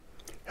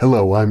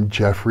Hello, I'm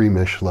Jeffrey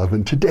Mishlove,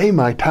 and today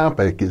my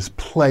topic is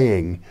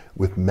playing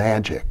with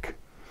magic.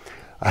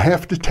 I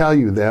have to tell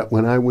you that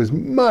when I was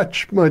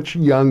much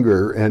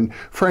younger and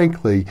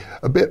frankly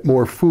a bit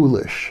more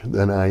foolish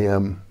than I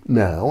am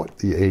now at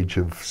the age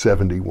of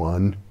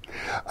 71,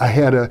 I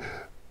had a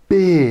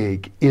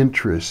big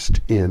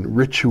interest in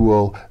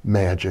ritual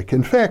magic.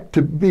 In fact,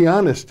 to be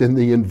honest, in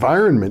the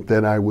environment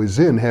that I was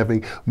in,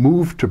 having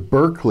moved to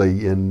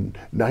Berkeley in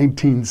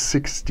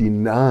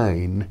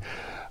 1969,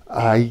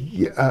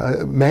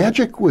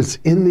 magic was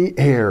in the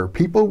air.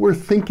 People were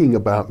thinking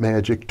about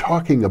magic,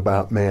 talking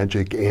about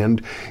magic,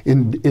 and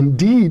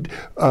indeed,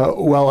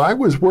 while I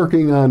was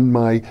working on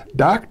my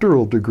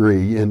doctoral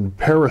degree in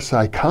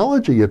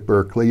parapsychology at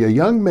Berkeley, a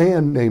young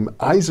man named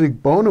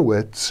Isaac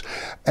Bonewits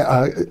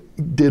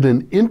did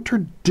an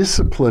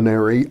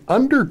interdisciplinary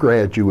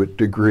undergraduate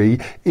degree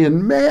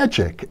in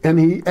magic, and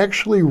he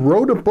actually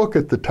wrote a book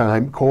at the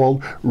time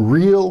called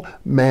Real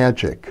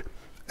Magic.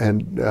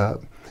 And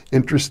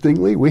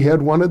interestingly, we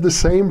had one of the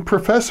same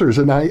professors,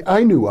 and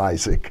I knew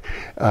Isaac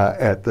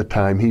at the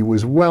time. He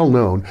was well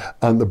known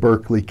on the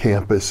Berkeley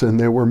campus, and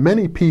there were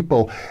many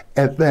people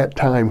at that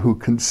time who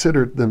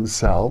considered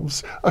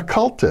themselves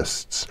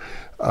occultists.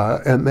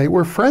 And they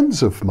were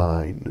friends of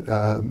mine.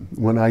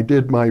 When I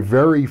did my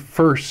very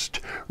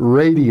first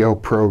radio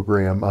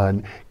program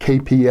on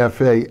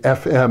KPFA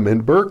FM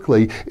in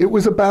Berkeley, it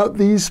was about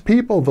these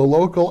people, the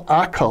local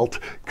occult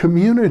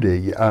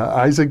community,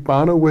 Isaac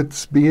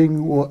Bonewits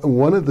being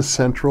one of the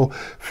central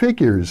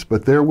figures.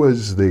 But there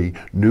was the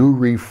New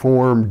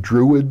Reformed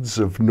Druids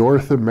of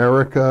North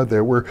America.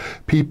 There were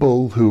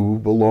people who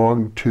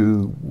belonged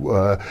to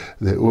what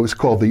was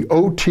called the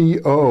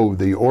OTO,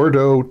 the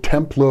Ordo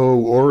Templo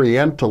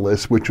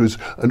Orientalis, which was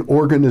an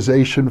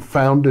organization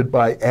founded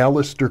by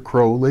Aleister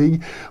Crowley.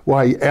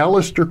 Why,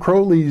 Aleister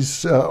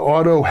Crowley's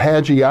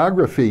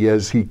autohagiography,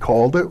 as he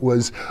called it,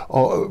 was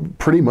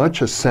pretty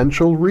much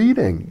essential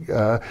reading.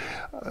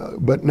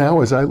 But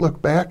now, as I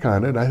look back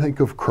on it, I think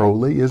of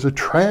Crowley as a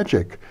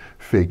tragic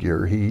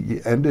figure. He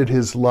ended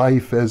his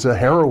life as a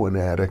heroin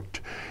addict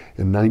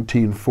in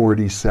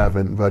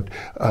 1947, but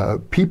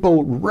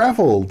people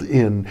reveled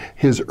in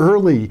his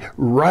early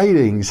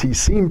writings. He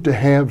seemed to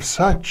have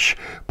such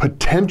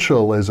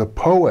potential as a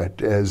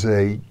poet, as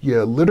a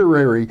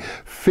literary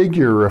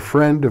figure, a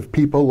friend of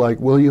people like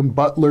William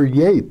Butler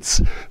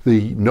Yeats,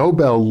 the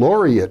Nobel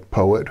laureate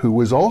poet, who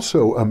was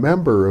also a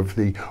member of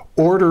the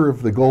Order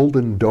of the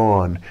Golden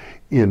Dawn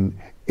in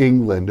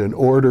England, an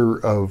order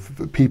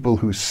of people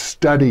who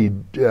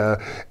studied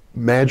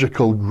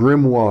magical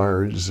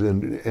grimoires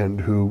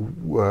and who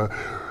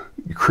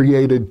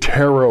created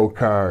tarot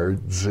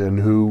cards and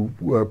who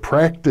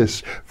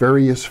practiced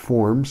various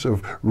forms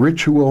of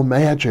ritual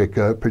magic,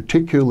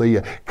 particularly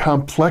a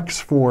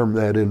complex form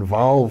that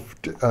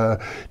involved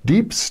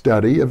deep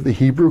study of the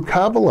Hebrew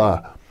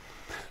Kabbalah.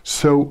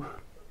 So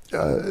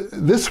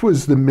this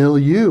was the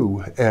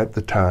milieu at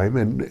the time,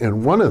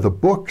 and one of the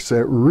books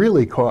that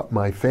really caught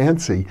my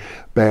fancy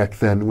back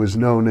then was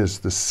known as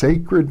The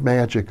Sacred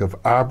Magic of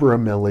Abra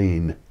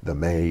Melin, the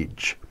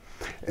Mage.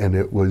 And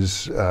it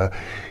was a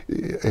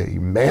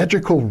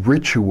magical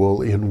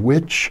ritual in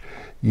which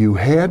you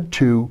had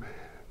to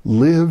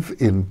live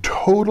in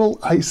total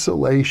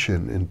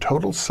isolation, in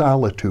total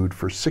solitude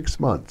for 6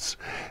 months.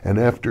 And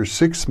after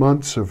 6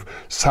 months of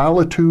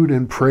solitude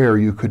and prayer,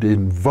 you could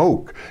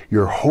invoke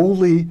your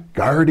holy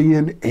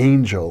guardian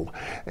angel.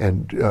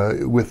 And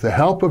with the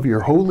help of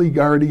your holy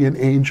guardian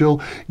angel,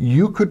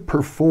 you could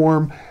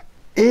perform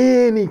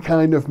any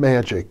kind of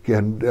magic.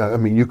 And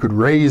you could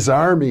raise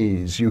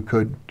armies, you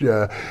could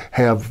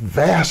have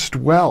vast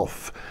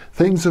wealth,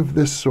 things of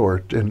this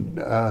sort.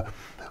 And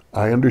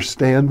I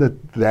understand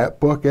that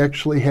book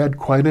actually had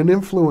quite an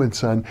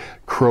influence on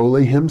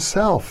Crowley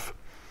himself.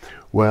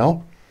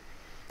 Well,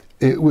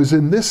 it was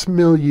in this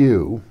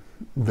milieu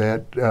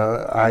that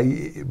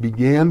I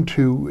began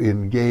to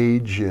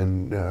engage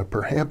in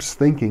perhaps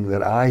thinking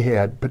that I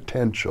had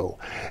potential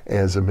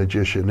as a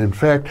magician. In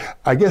fact,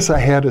 I guess I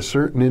had a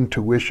certain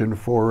intuition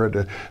for it,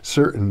 a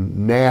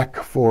certain knack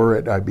for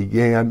it. I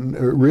began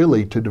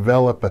really to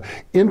develop an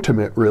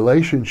intimate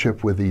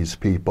relationship with these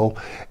people,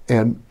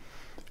 and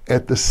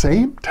at the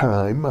same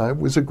time, I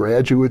was a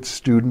graduate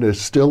student,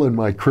 still in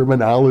my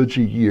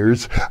criminology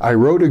years. I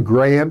wrote a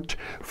grant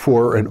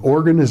for an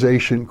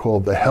organization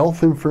called the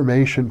Health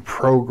Information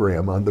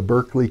Program on the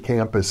Berkeley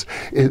campus.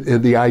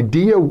 The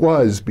idea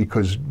was,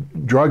 because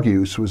drug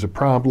use was a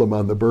problem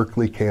on the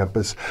Berkeley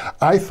campus,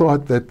 I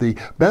thought that the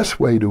best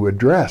way to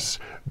address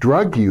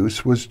drug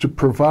use was to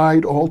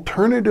provide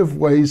alternative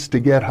ways to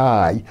get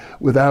high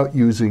without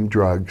using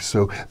drugs.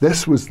 So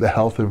this was the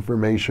Health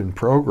Information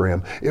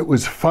Program. It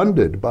was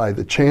funded by by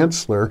the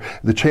chancellor.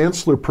 The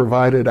chancellor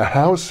provided a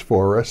house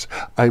for us.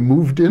 I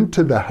moved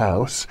into the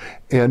house,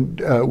 and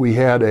we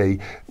had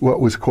what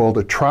was called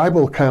a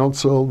tribal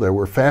council. There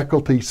were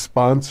faculty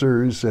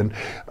sponsors and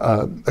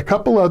a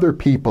couple other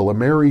people, a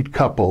married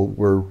couple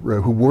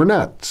who were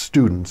not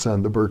students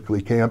on the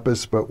Berkeley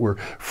campus, but were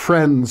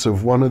friends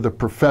of one of the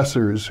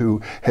professors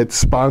who had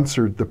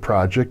sponsored the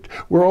project,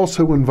 were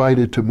also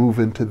invited to move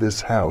into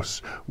this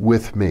house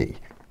with me.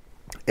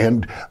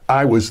 And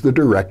I was the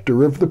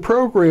director of the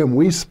program.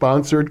 We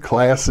sponsored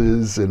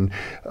classes in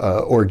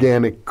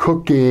organic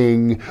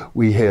cooking.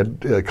 We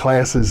had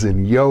classes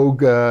in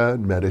yoga,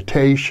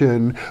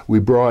 meditation. We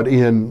brought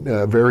in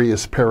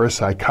various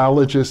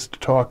parapsychologists to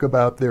talk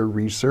about their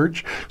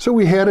research. So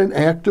we had an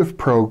active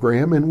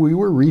program, and we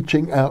were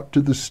reaching out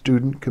to the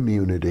student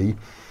community.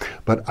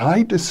 But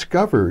I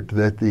discovered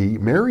that the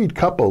married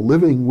couple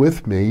living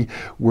with me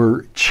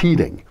were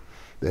cheating.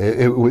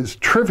 It was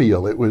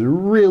trivial, it was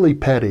really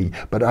petty,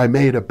 but I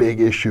made a big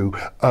issue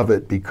of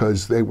it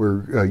because they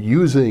were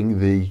using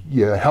the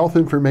health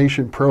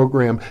information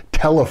program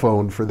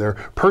telephone for their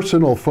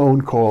personal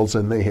phone calls,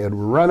 and they had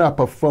run up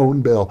a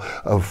phone bill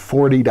of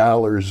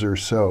 $40 or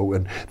so,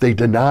 and they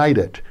denied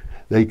it.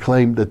 They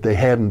claimed that they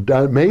hadn't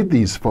made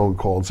these phone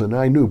calls, and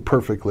I knew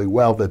perfectly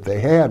well that they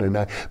had, and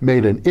I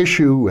made an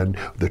issue, and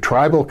the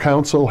tribal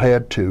council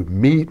had to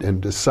meet and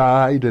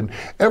decide, and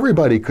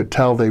everybody could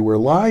tell they were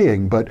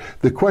lying, but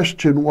the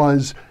question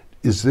was,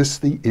 is this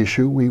the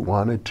issue we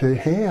wanted to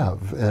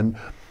have? And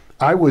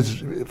I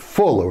was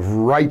full of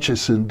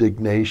righteous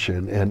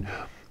indignation, and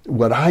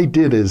what I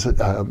did is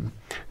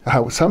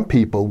how some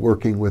people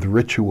working with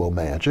ritual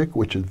magic,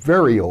 which is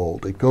very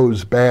old, it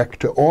goes back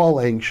to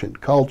all ancient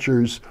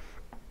cultures.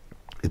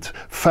 It's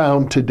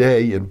found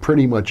today in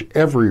pretty much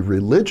every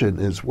religion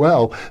as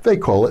well. They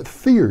call it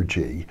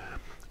theurgy,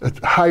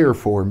 higher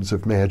forms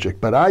of magic.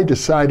 But I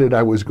decided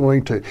I was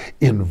going to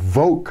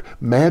invoke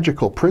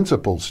magical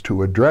principles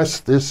to address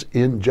this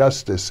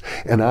injustice.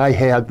 And I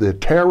had the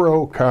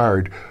tarot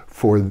card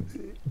for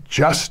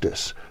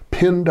justice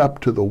pinned up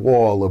to the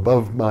wall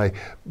above my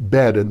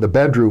bed in the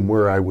bedroom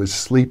where I was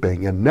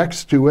sleeping. And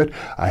next to it,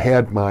 I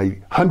had my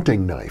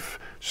hunting knife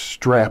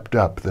strapped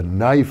up, the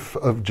knife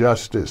of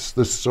justice,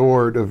 the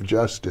sword of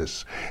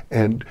justice.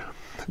 And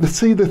the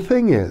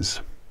thing is,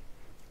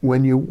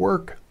 when you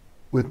work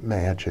with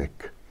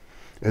magic,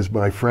 as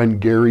my friend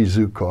Gary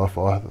Zukav,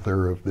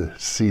 author of The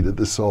Seat of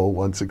the Soul,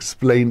 once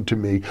explained to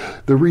me,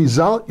 the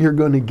result you're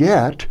going to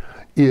get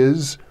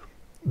is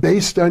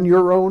based on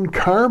your own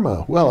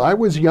karma. Well, I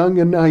was young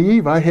and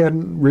naive. I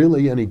hadn't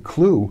really any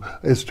clue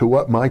as to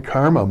what my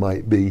karma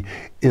might be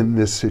in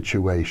this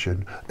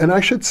situation. And I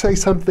should say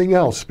something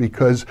else,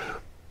 because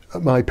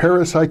my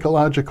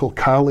parapsychological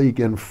colleague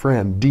and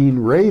friend, Dean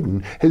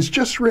Radin, has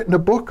just written a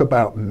book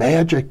about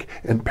magic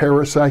and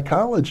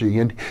parapsychology,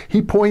 and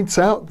he points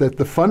out that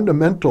the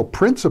fundamental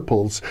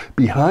principles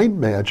behind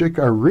magic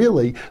are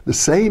really the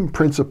same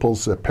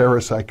principles that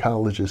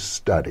parapsychologists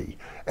study: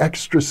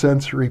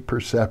 extrasensory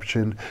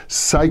perception,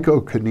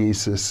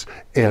 psychokinesis,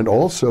 and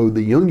also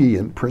the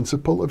Jungian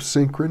principle of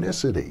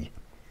synchronicity.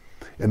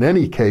 In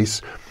any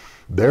case,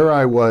 there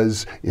I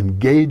was,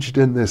 engaged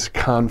in this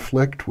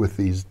conflict with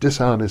these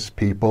dishonest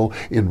people,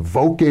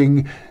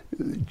 invoking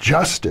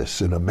justice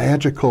in a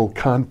magical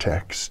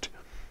context,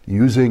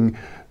 using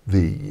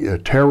the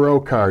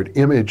tarot card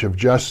image of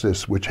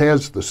justice, which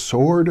has the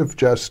sword of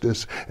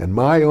justice and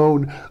my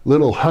own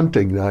little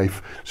hunting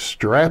knife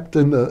strapped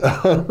in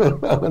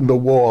on the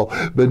wall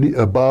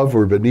above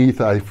or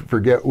beneath, I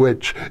forget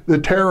which, the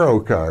tarot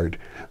card.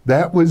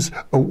 That was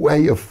a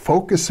way of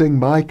focusing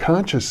my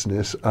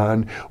consciousness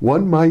on,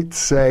 one might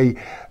say,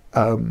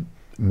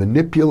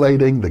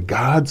 manipulating the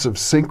gods of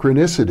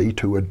synchronicity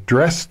to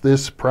address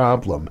this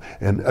problem.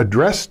 And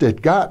addressed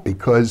it got,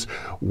 because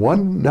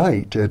one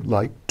night at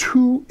like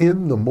 2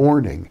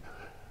 a.m,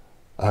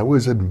 I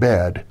was in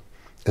bed,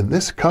 and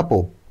this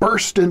couple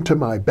burst into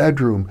my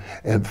bedroom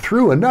and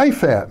threw a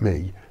knife at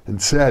me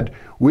and said,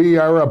 "We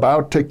are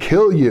about to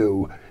kill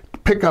you.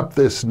 Pick up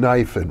this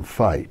knife and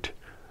fight."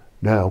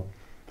 Now,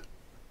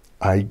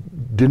 I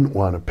didn't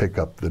want to pick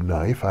up the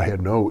knife. I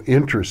had no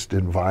interest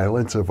in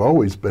violence. I've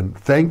always been,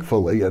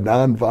 thankfully, a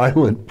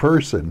nonviolent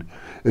person.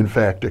 In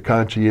fact, a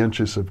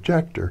conscientious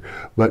objector.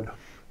 But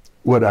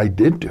what I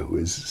did do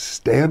is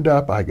stand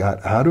up. I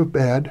got out of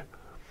bed.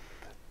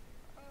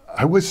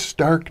 I was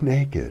stark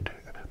naked.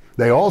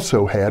 They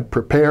also had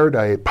prepared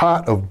a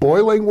pot of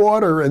boiling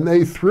water, and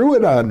they threw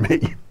it on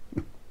me.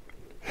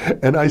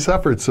 And I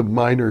suffered some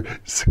minor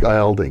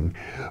scalding.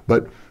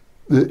 But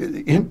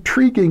the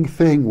intriguing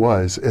thing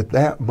was, at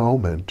that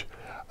moment,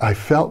 I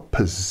felt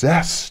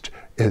possessed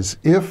as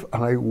if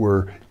I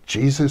were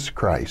Jesus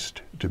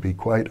Christ, to be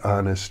quite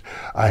honest.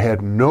 I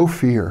had no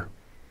fear.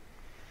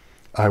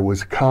 I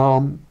was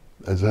calm.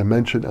 As I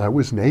mentioned, I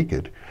was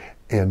naked.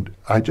 And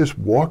I just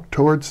walked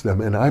towards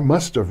them, and I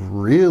must have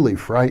really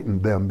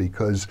frightened them,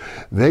 because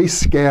they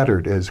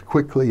scattered as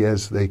quickly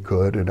as they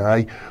could, and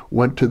I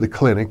went to the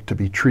clinic to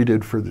be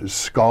treated for the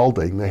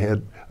scalding. They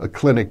had a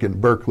clinic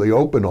in Berkeley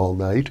open all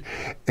night,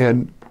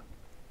 and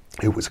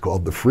It was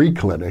called the Free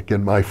Clinic,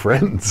 and my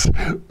friends,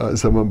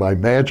 some of my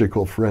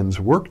magical friends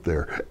worked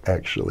there,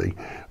 actually,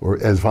 or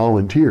as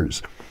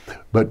volunteers.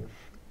 But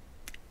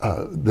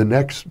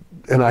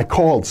and I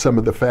called some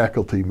of the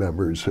faculty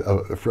members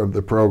from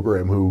the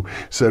program who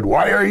said,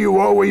 "Why are you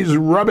always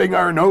rubbing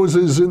our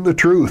noses in the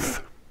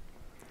truth?"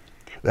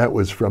 That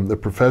was from the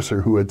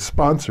professor who had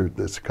sponsored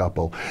this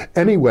couple.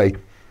 Anyway,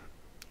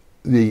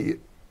 the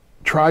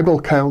tribal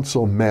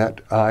council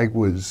met. I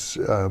was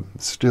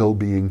still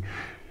being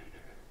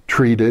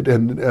treated,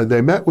 and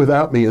they met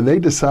without me, and they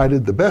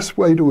decided the best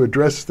way to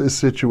address this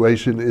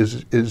situation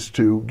is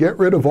to get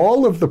rid of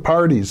all of the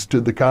parties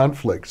to the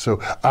conflict. So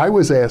I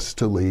was asked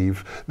to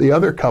leave. The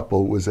other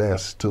couple was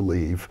asked to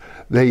leave.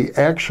 They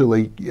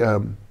actually,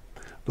 the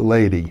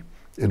lady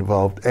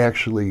involved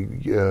actually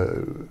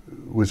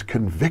was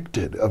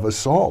convicted of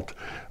assault.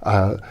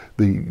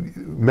 The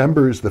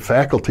members, the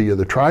faculty of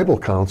the tribal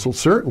council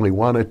certainly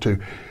wanted to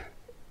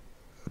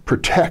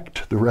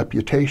protect the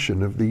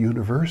reputation of the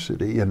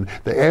university, and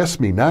they asked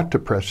me not to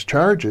press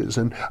charges,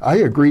 and I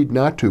agreed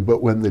not to.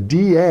 But when the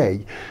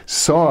DA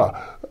saw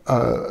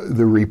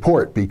the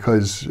report,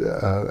 because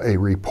a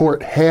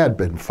report had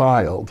been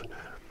filed,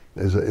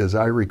 as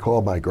I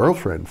recall, my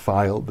girlfriend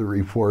filed the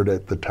report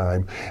at the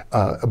time,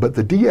 but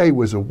the DA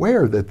was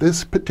aware that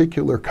this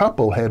particular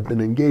couple had been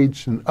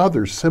engaged in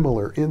other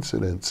similar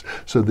incidents.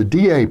 So the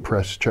DA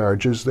pressed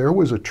charges, there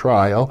was a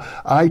trial,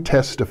 I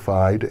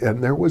testified,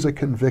 and there was a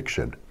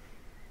conviction.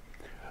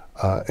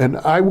 And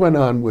I went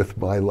on with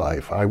my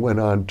life. I went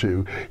on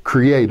to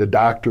create a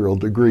doctoral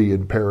degree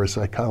in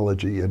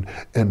parapsychology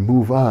and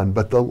move on.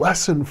 But the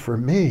lesson for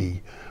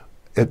me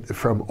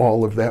from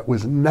all of that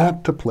was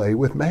not to play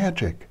with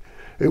magic.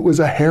 It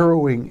was a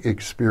harrowing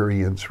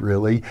experience,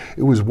 really.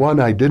 It was one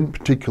I didn't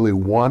particularly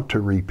want to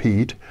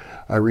repeat.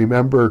 I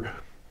remember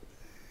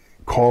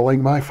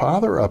calling my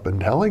father up and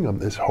telling him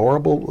this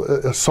horrible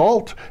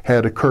assault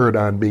had occurred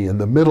on me in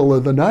the middle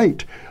of the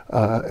night.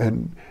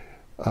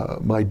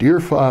 My dear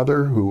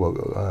father,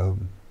 who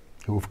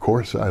of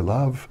course I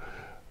love,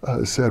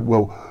 said,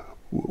 "Well,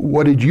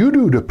 what did you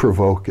do to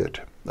provoke it?"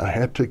 I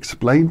had to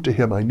explain to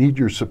him, "I need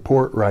your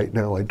support right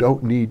now. I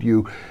don't need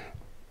you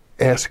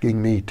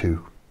asking me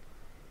to."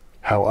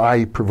 How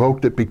I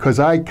provoked it, because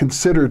I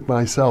considered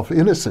myself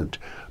innocent.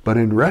 But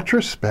in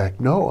retrospect,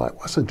 no, I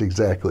wasn't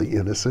exactly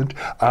innocent.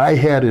 I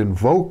had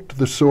invoked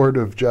the sword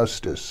of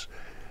justice.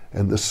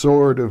 And the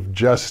sword of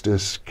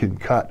justice can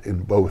cut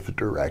in both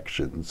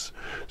directions.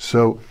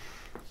 So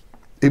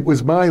it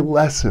was my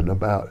lesson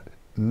about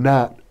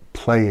not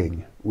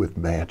playing with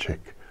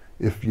magic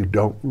if you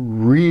don't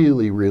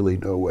really, really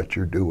know what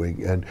you're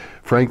doing. And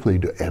frankly,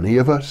 do any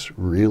of us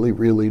really,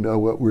 really know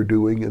what we're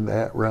doing in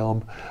that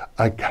realm?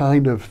 I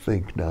kind of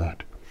think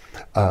not.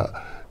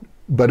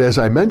 But as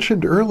I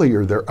mentioned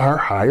earlier, there are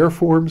higher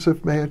forms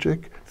of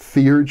magic,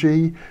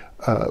 theurgy.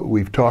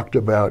 We've talked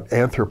about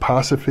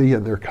anthroposophy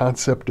and their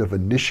concept of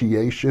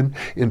initiation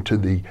into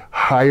the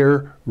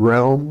higher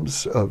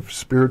realms of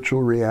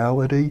spiritual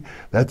reality.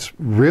 That's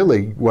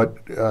really what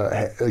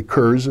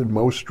occurs in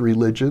most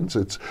religions.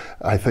 It's,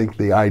 I think,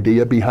 the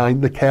idea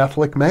behind the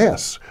Catholic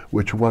Mass,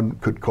 which one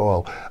could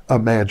call a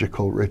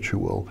magical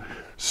ritual.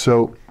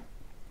 So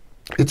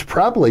it's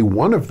probably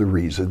one of the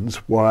reasons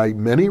why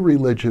many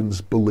religions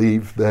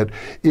believe that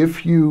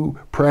if you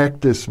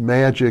practice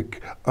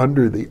magic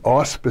under the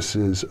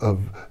auspices of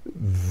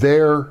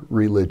their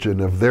religion,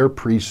 of their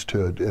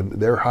priesthood and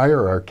their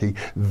hierarchy,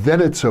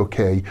 then it's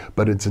okay,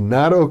 but it's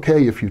not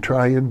okay if you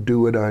try and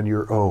do it on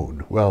your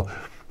own. Well,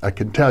 I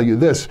can tell you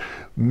this,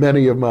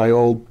 many of my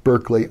old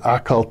Berkeley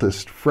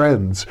occultist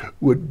friends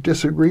would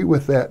disagree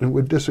with that and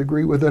would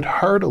disagree with it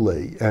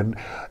heartily. And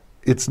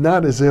it's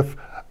not as if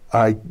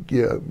I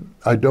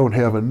don't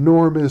have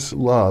enormous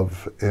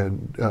love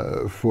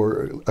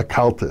for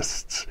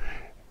occultists.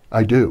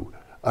 I do.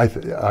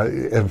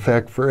 In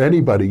fact, for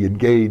anybody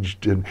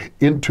engaged in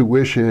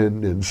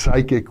intuition and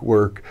psychic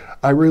work,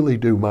 I really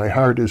do. My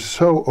heart is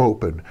so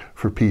open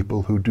for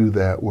people who do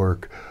that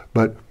work.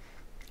 But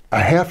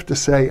I have to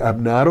say,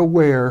 I'm not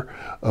aware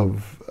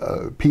of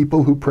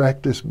people who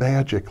practice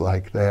magic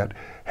like that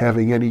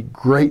having any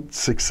great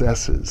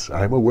successes.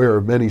 I'm aware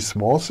of many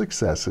small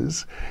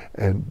successes,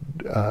 and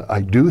I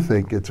do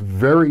think it's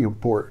very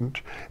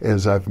important,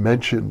 as I've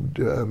mentioned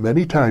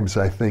many times,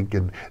 I think,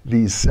 in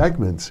these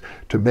segments,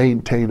 to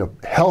maintain a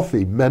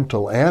healthy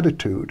mental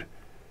attitude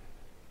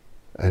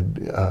and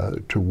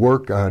to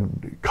work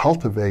on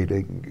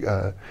cultivating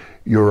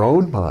your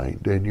own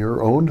mind and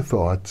your own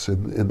thoughts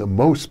in the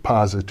most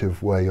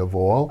positive way of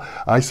all.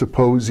 I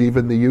suppose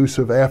even the use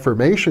of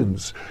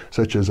affirmations,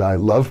 such as "I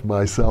love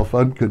myself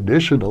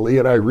unconditionally,"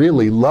 and I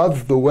really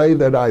love the way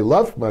that I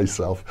love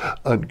myself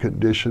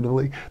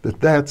unconditionally,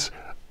 that's,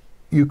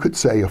 you could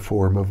say, a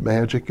form of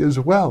magic as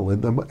well,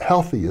 in the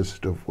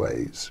healthiest of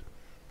ways.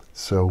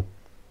 So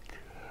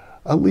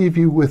I'll leave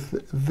you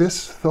with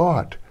this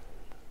thought.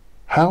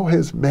 How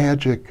has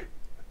magic,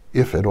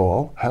 if at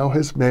all, how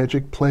has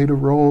magic played a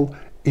role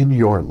in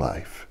your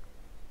life?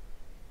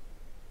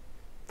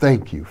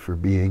 Thank you for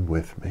being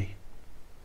with me.